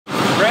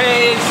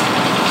raised.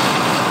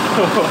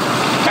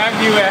 Have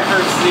you ever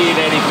seen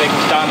anything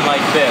done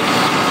like this?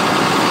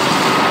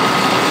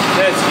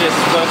 This just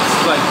looks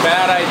like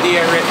bad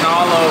idea written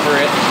all over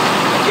it.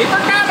 Keep her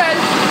coming!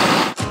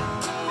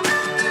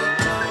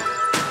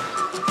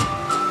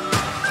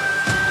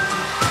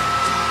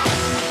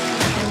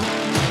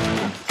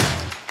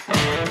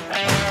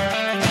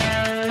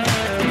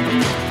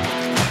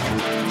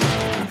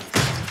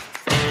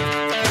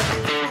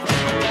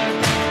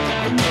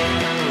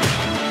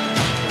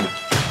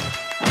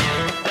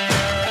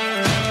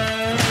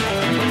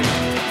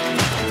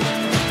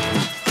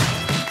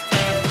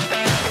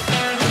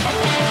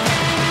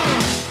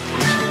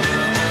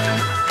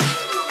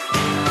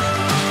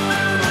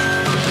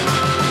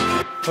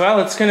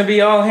 Well, it's gonna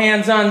be all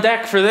hands on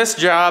deck for this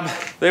job.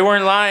 They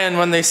weren't lying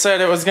when they said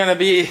it was gonna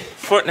be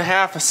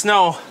 1.5 feet of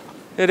snow.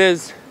 It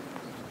is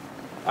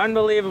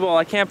unbelievable.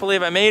 I can't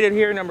believe I made it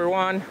here, number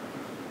one.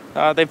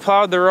 They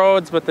plowed the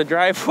roads, but the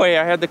driveway,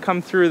 I had to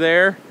come through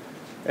there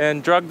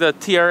and drug the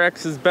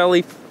TRX's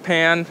belly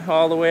pan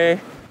all the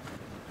way.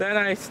 Then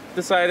I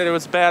decided it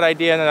was a bad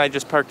idea and then I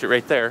just parked it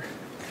right there.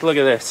 Look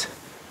at this.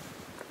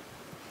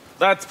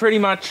 That's pretty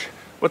much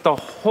what the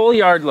whole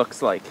yard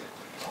looks like.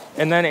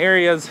 And then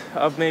areas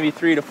of maybe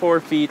 3 to 4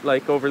 feet,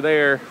 like over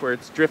there, where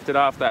it's drifted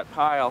off that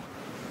pile.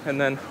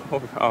 And then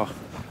over,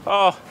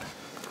 oh.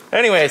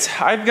 Anyways,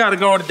 I've got to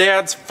go to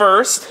Dad's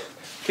first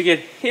to get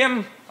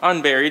him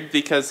unburied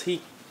because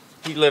he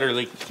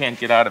literally can't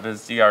get out of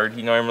his yard.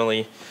 He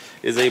normally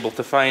is able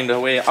to find a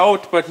way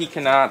out, but he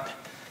cannot.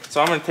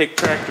 So I'm going to take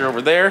the tractor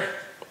over there,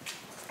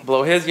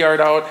 blow his yard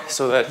out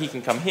so that he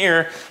can come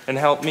here and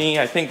help me.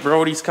 I think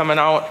Brody's coming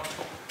out.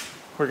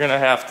 We're gonna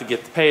have to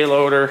get the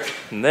payloader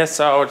and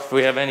this out if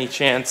we have any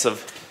chance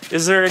of,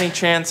 is there any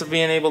chance of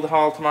being able to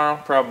haul tomorrow?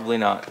 Probably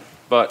not,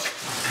 but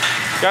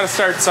gotta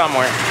start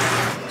somewhere.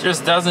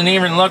 Just doesn't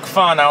even look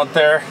fun out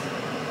there.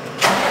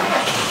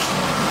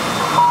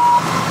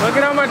 Look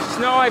at how much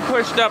snow I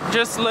pushed up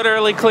just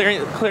literally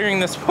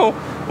clearing this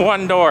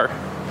one door.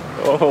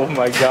 Oh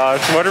my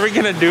gosh, what are we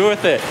gonna do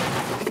with it?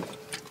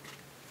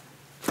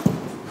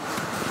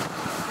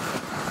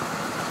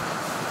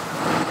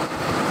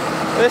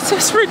 This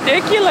is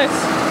ridiculous.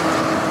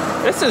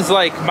 This is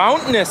like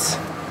mountainous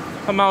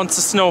amounts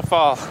of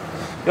snowfall.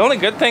 The only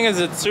good thing is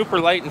it's super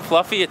light and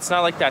fluffy. It's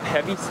not like that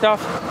heavy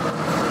stuff.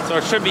 So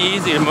it should be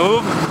easy to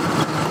move.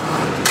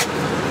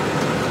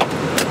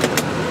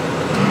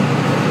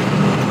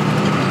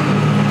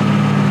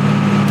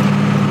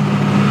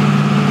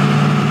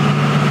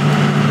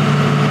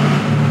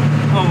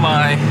 Oh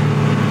my.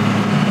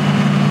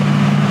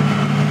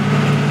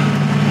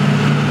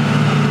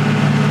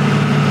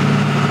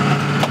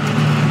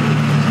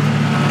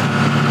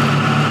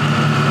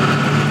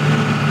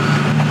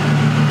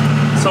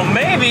 So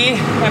maybe,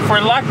 if we're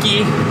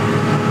lucky,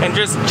 and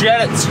just jet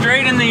it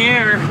straight in the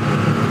air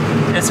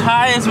as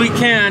high as we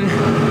can,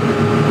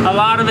 a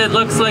lot of it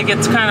looks like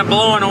it's kind of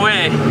blowing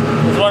away,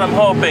 is what I'm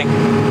hoping.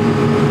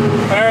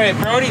 Alright,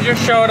 Brody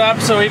just showed up,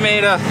 so we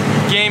made a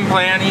game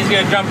plan. He's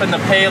gonna jump in the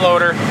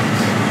payloader.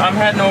 I'm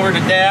heading over to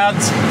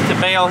Dad's to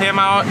bail him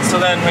out,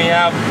 so then we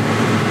have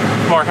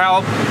more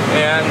help.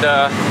 And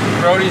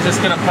Brody's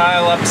just gonna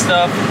pile up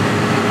stuff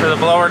for the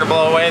blower to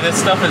blow away. This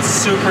stuff is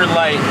super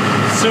light,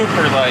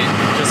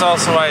 which is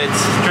also why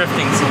it's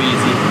drifting so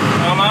easy.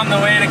 I'm on the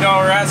way to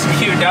go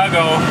rescue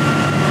Duggo,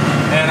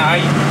 and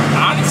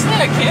honestly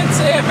I can't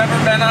say I've ever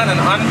been on an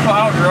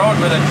unplowed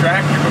road with a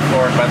tractor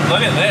before, but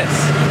look at this.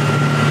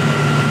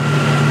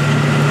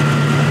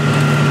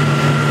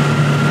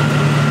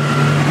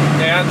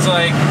 Dad's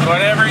like,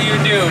 whatever you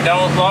do,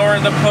 don't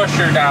lower the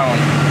pusher down.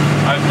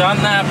 I've done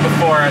that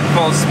before at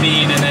full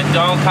speed, and it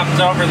all comes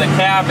over the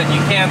cab and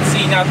you can't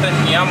see nothing,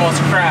 you almost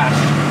crash.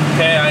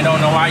 Okay, I don't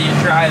know why you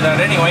try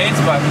that anyways,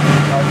 but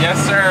yes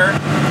sir.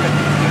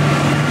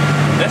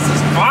 This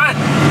is fun.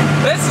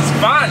 This is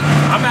fun.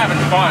 I'm having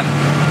fun.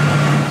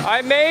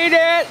 I made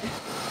it.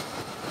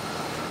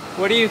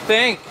 What do you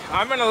think?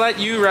 I'm gonna let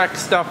you wreck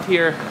stuff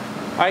here.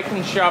 I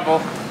can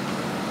shovel.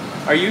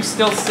 Are you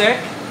still sick?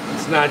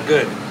 It's not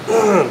good.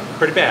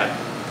 Pretty bad.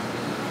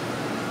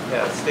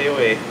 Yeah, stay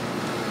away.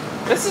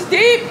 This is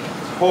deep.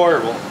 It's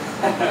horrible.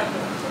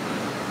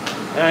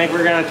 I think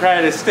we're gonna try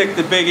to stick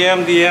the big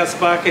MDS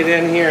bucket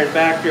in here and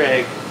back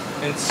drag.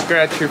 And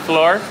scratch your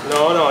floor?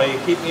 No, you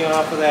keep me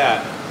off of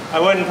that.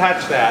 I wouldn't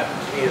touch that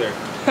either.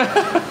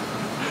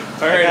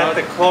 I got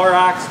the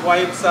Clorox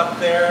wipes up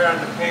there on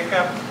the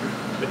pickup,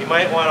 but you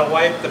might want to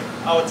wipe the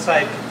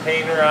outside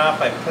container off.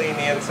 I cleaned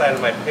the inside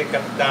of my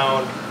pickup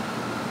down.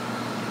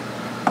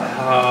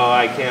 Oh,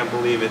 I can't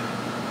believe it.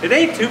 It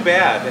ain't too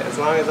bad. As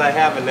long as I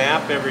have a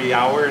nap every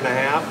hour and a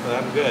half,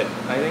 I'm good.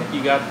 I think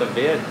you got the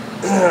vid.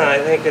 I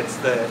think it's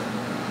the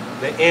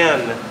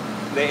N.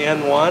 The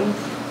N1,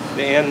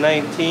 the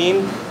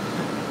N19,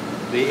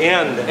 the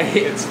end.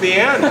 It's the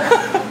end.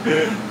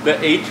 The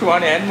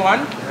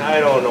H1N1? I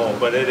don't know,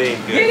 but it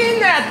ain't good. Get in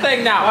that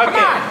thing now, okay.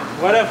 Come on.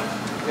 What if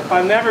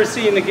I'm never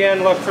seen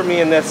again, look for me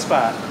in this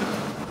spot?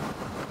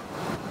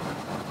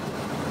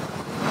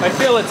 I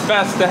feel it's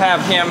best to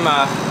have him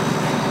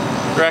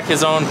wreck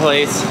his own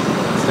place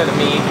instead of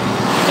me.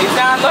 He's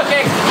not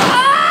looking.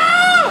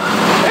 Oh!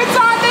 It's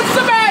on the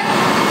cement!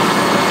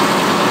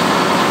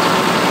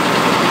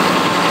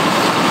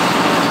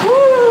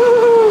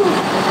 Woo!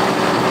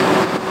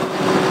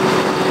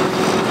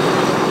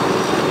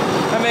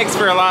 That makes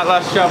for a lot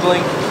less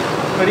shoveling.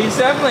 But he's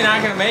definitely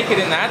not going to make it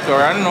in that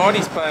door. I don't know what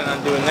he's planning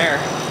on doing there.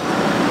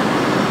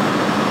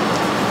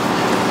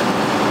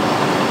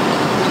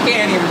 He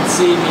can't even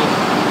see me.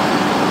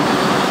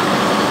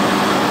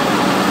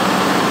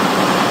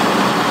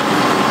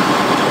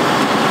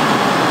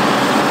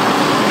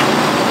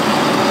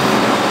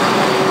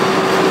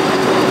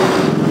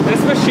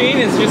 This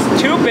machine is just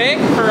too big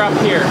for up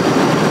here.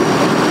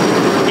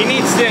 He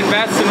needs to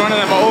invest in one of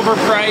them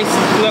overpriced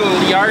little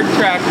yard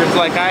tractors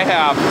like I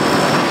have.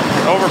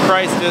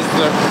 Overpriced is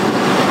the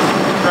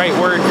right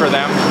word for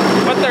them.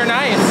 But they're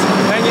nice.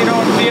 Then you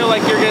don't feel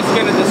like you're just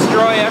going to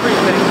destroy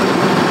everything.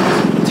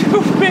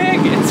 Too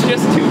big. It's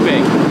just too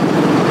big.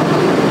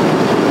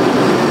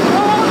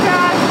 Oh,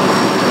 God.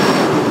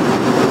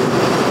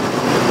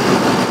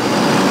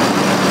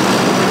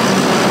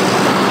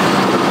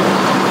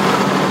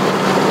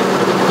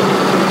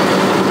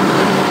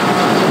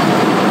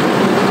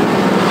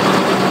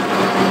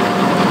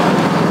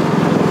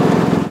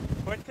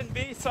 What can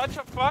be such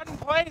a fun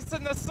place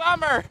in the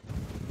summer?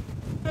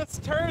 This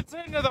turns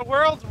into the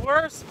world's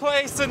worst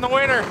place in the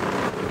winter.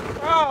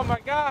 Oh my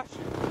gosh.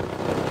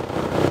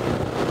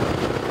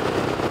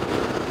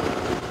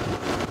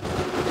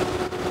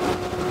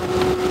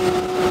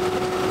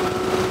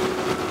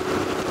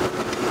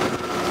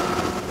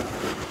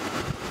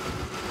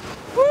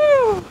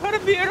 Woo! What a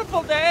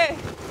beautiful day.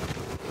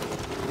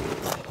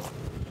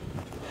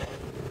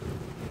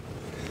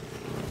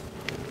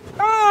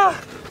 Oh,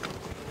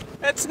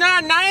 it's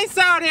not nice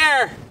out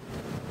here.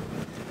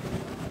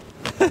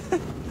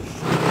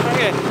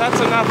 Okay, that's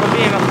enough of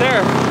being up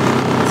there.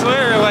 It's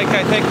literally like,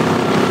 I think,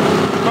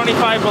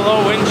 25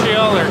 below wind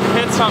chill or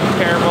hit something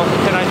terrible,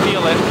 and I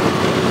feel it.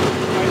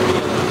 I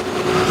feel it.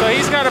 So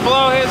he's got to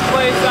blow his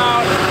place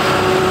out,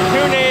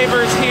 2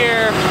 neighbors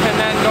here, and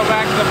then go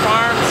back to the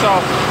farm,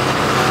 so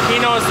he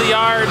knows the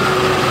yard.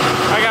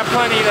 I got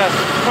plenty to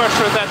push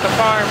with at the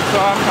farm, so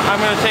I'm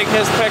going to take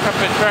his pickup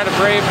and try to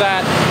brave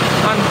that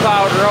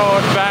unplowed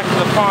road back to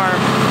the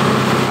farm.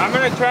 I'm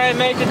going to try and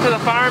make it to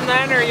the farm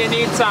then, or you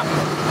need something?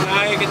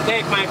 Now you can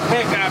take my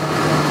pickup.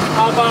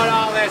 How about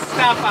all this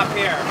stuff up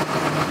here?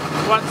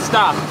 What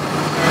stuff?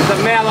 There's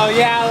a mellow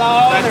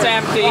yellow. That's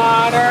empty.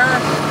 Water.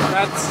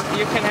 That's,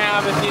 you can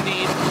have if you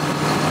need.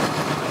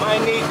 I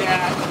need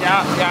that.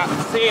 Yeah.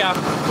 See ya.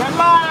 Good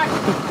luck.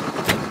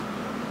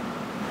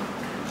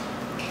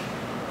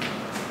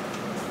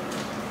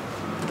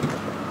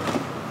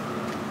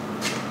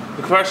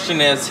 The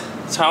question is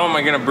how am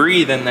I going to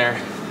breathe in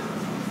there?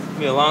 It'll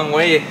be a long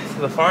way to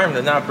the farm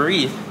to not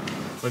breathe.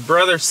 My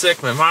brother's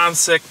sick, my mom's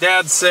sick,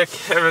 dad's sick.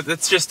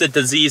 It's just a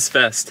disease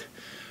fest.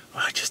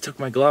 Oh, I just took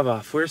my glove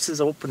off. Where's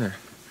his opener?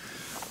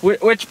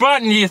 Which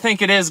button do you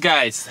think it is,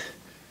 guys?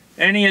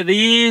 Any of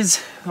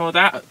these? Oh,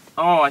 that.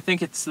 Oh, I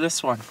think it's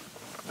this one.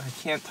 I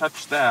can't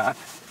touch that.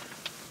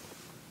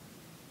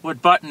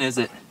 What button is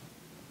it?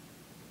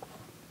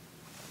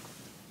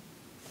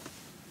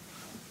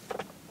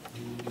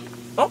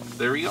 Oh,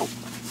 there we go.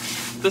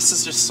 This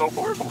is just so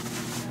horrible.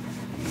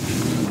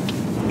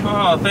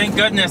 Oh, thank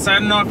goodness. I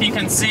don't know if you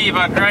can see,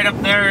 but right up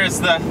there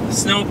is the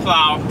snow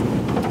plow.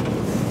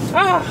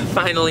 Ah,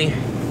 finally.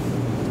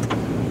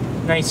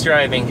 Nice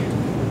driving.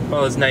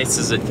 Well, as nice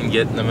as it can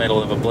get in the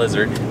middle of a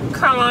blizzard.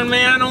 Come on,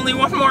 man, only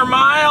 1 more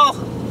mile.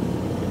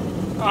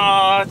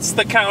 Oh, it's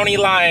the county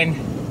line.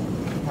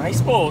 I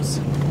suppose.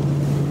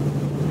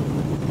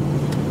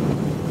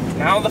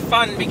 Now the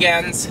fun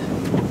begins.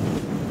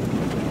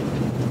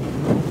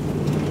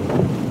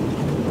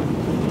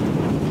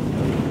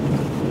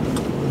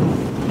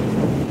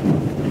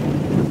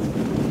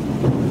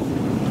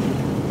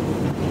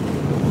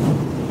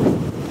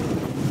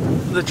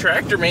 The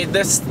tractor made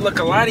this look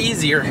a lot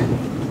easier.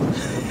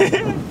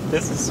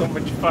 This is so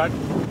much fun.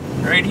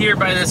 Right here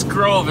by this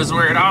grove is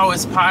where it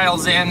always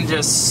piles in,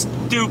 just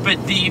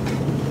stupid deep.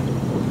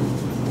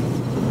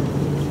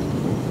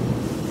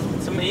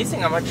 It's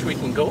amazing how much we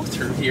can go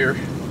through here.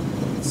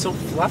 It's so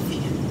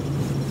fluffy.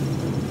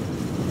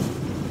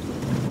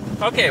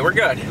 Okay, we're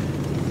good.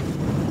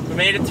 We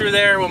made it through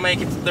there, we'll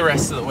make it the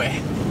rest of the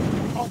way.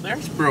 Oh,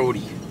 there's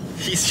Brody.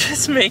 He's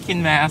just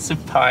making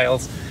massive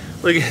piles.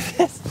 Look at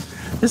this.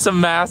 There's a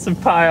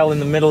massive pile in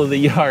the middle of the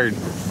yard.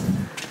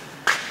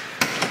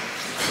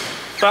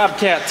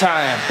 Bobcat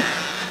time.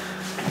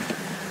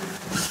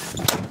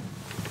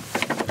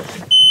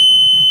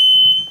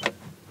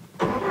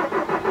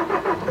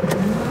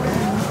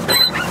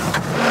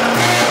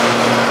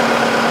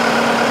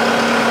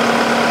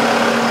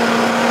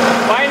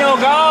 Why no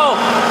go?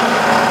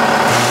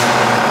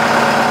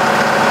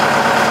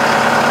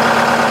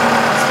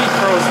 This feet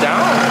froze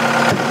down.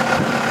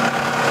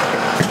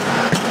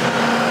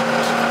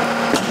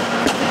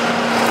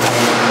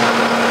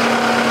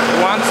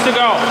 It wants to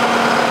go.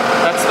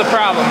 That's the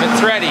problem.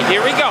 It's ready.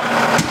 Here we go.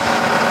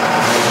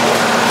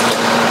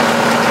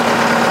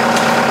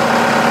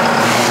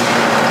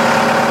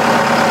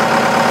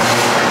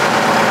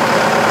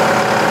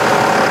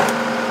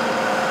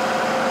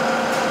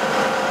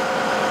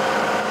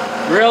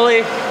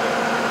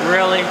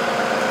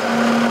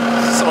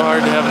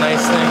 hard to have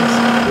nice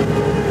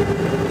things.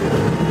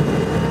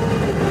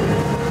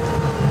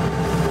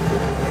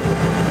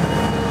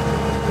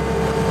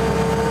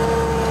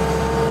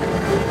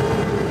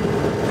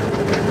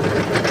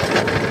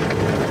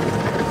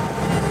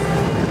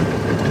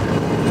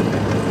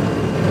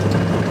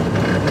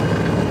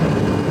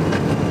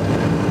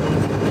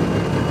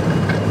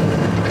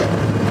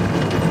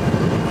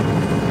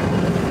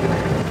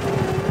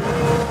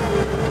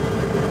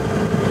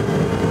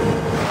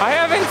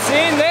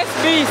 Seen this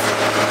beast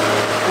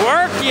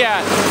work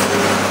yet.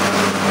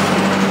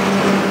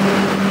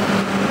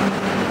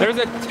 There's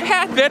a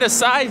tad bit of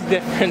size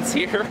difference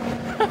here.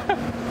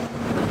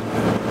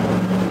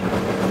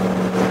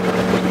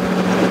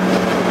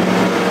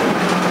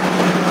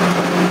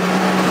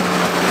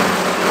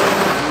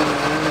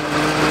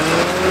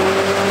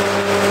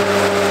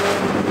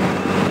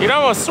 You'd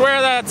almost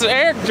swear that's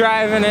Eric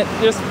driving it,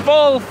 just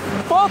full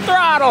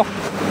throttle.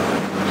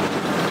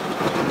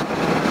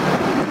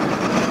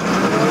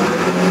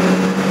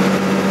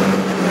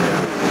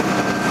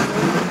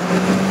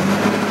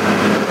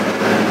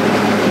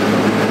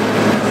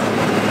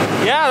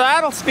 Yeah,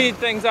 that'll speed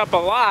things up a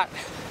lot.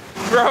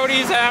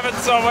 Brody's having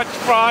so much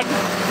fun.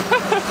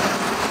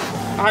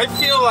 I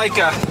feel like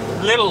a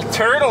little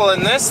turtle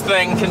in this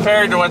thing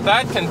compared to what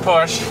that can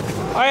push.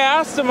 I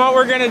asked him what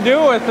we're gonna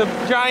do with the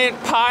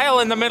giant pile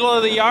in the middle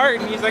of the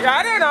yard, and he's like,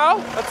 I don't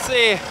know. Let's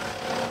see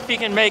if he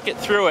can make it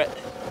through it.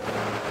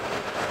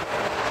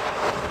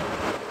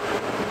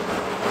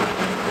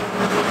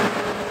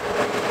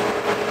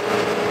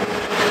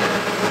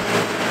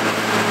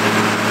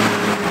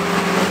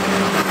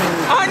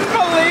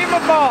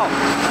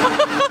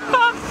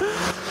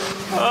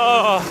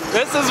 Oh,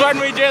 this is when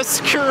we just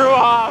screw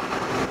off,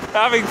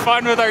 having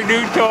fun with our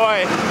new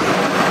toy.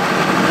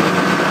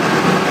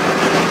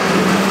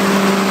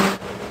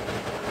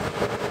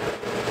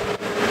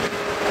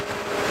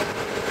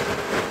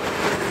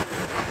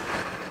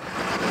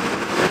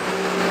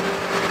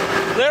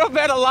 Little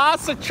bit of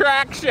loss of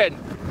traction.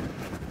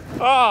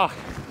 Oh,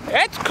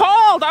 it's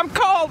cold. I'm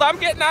cold. I'm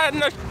getting out in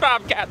the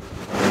Bobcat.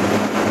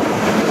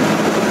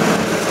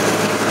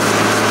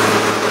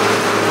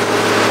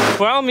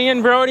 Well, me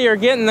and Brody are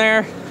getting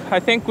there. I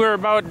think we're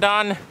about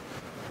done.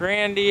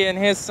 Randy and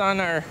his son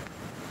are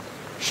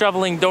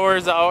shoveling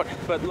doors out,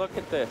 but look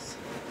at this.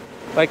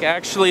 Like,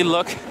 actually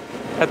look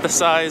at the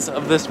size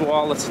of this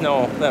wall of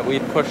snow that we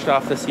pushed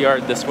off this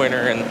yard this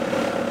winter, and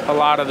a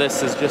lot of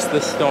this is just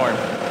this storm.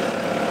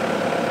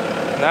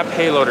 And that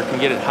payloader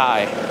can get it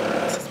high.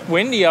 It's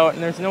windy out,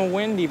 and there's no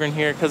wind even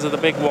here because of the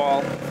big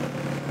wall.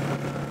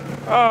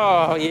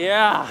 Oh,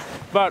 yeah.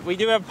 But we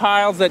do have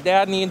piles that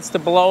Dad needs to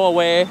blow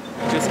away,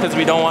 just because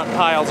we don't want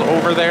piles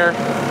over there.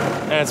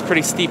 And it's a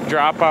pretty steep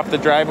drop off the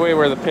driveway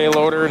where the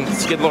payloader and the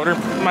skid loader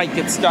might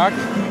get stuck.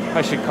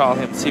 I should call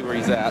him, see where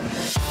he's at.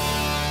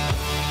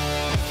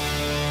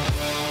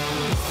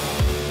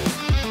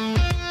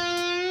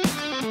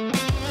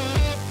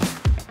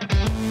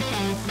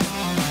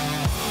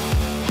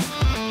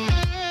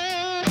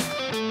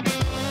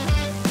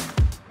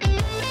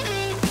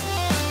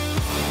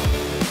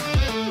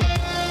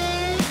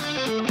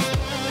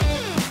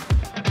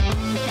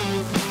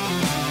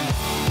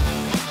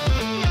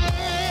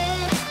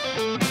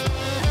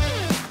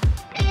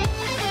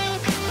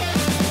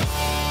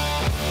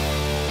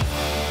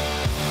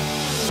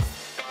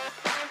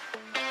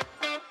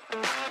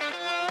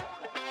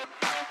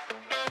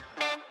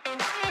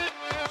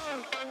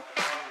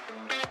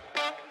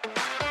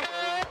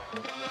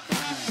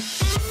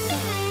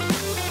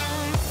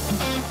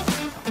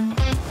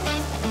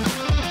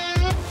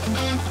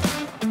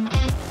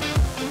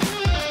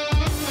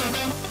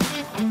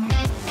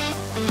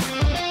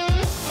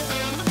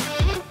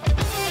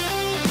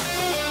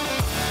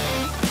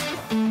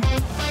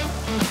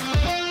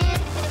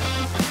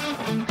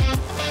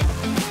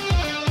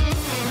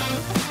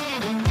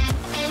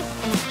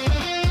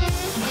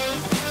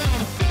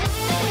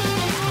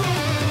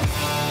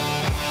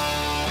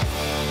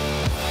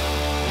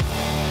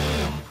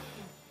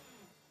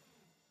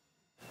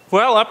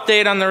 Well,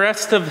 update on the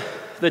rest of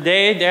the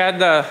day.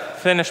 Dad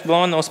finished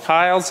blowing those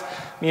piles.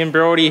 Me and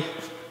Brody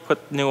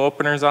put new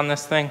openers on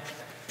this thing.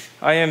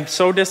 I am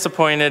so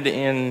disappointed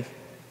in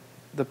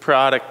the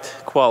product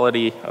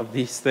quality of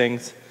these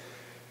things.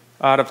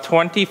 Out of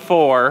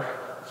 24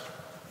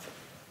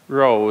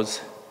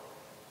 rows,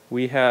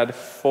 we had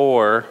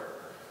 4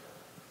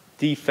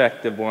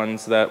 defective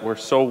ones that were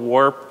so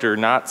warped or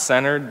not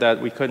centered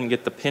that we couldn't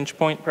get the pinch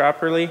point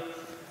properly.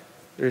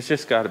 There's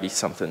just got to be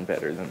something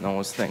better than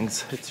those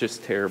things. It's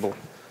just terrible.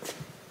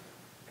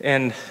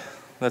 And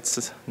that's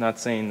just not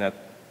saying that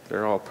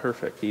they're all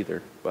perfect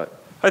either, but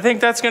I think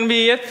that's going to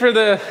be it for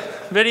the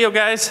video,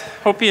 guys.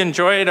 Hope you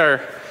enjoyed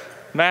our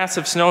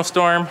massive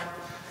snowstorm,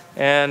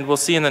 and we'll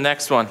see you in the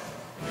next one.